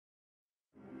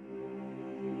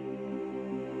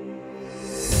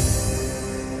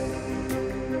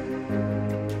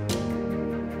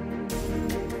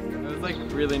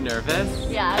really nervous?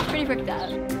 Yeah, I was pretty freaked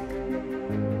out.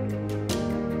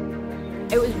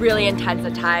 It was really intense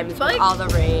at times with all the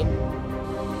rain.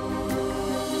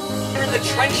 We're in the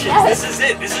trenches. This is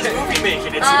it. This is movie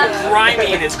making. It's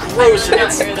grimy and it's gross and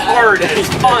it's hard and it's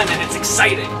fun and it's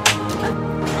exciting.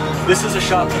 This is a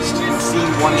shot list. Scene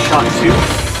 1, shot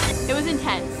 2. It was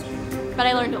intense, but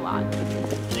I learned a lot.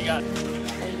 You got it.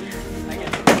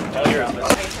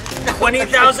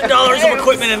 $20,000 of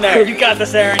equipment in there. You got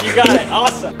this, Aaron. You got it.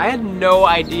 Awesome. I had no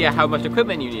idea how much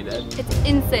equipment you needed. It's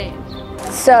insane.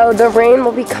 So the rain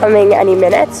will be coming any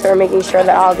minute, so we're making sure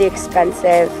that all the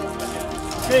expensive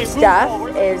stuff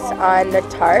is on the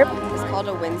tarp. It's called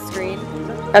a windscreen.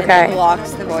 Okay. It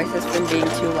blocks the voices from being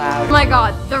too loud. Oh my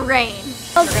god, the rain.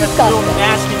 It's It's a little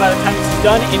nasty by the time it's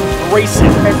done. Embrace it.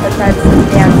 There's sometimes some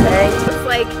dancing. It's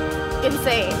like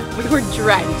insane. We were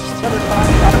drenched.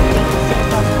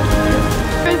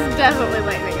 There's definitely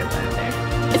lightning and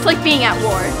thunder. It's like being at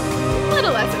war. A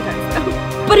little less intense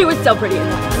though. But it was still pretty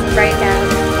intense. Right now.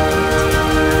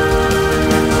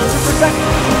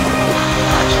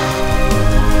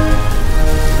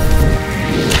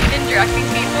 In directing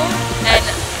people and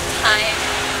time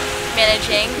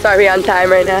managing. So are we on time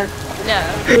right now? No.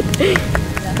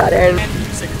 Got Aaron.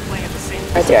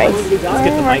 We're doing. Let's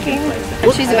get the mic in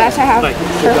place. She's about to have her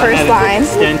first line.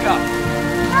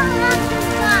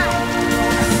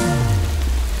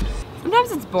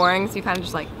 Sometimes it's boring, so you kind of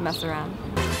just like mess around.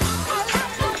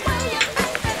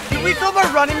 Can we film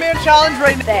our Running Man challenge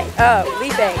right now? Oh,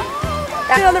 leaping.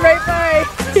 That's on the right way.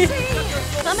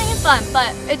 Swimming is fun,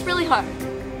 but it's really hard.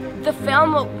 The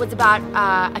film was about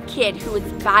a kid who was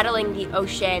battling the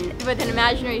ocean With an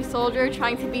imaginary soldier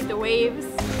trying to beat the waves.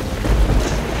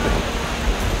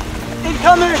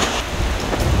 Incoming!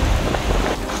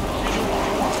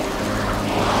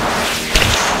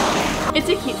 It's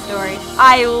a cute story.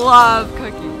 I love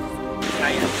cookies.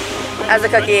 As a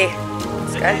cookie.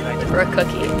 For a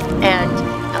cookie. And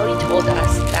Ellie told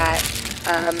us that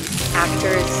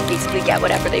actors basically get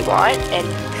whatever they want, and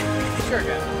Sure,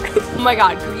 guys. oh my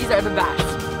god, cookies are the best.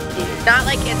 Not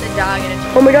like it's a dog and it's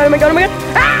Oh my god, oh my god, oh my god!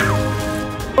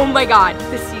 Ah! Oh my god,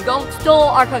 the seagull stole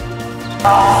our cookies.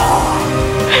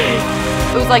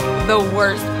 It was like the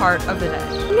worst part of the day.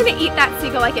 I'm gonna eat that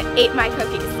seagull like it ate my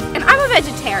cookies. And I'm a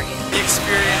vegetarian. The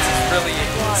experience is really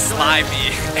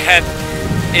slimy and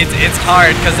it's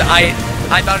hard because I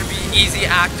thought it'd be easy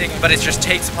acting, but it's just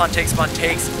takes upon takes upon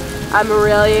takes. I'm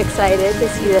really excited to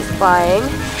see this flying.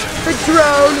 The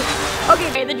drone!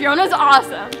 Okay, the drone is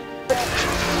awesome.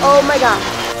 Oh my god.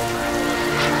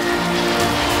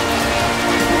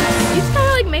 You just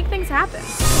gotta like make things happen.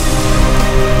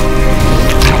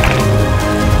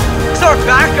 It's our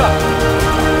backup!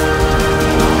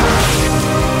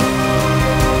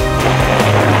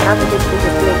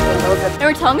 They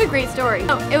were telling a great story.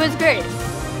 Oh, it was great.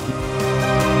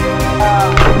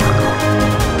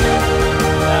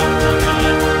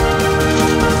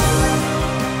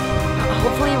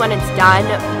 Hopefully when it's done,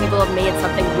 we will have made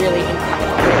something really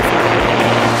incredible.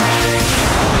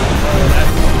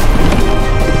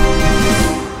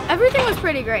 Everything was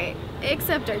pretty great,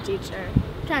 except our teacher.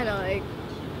 Kinda like...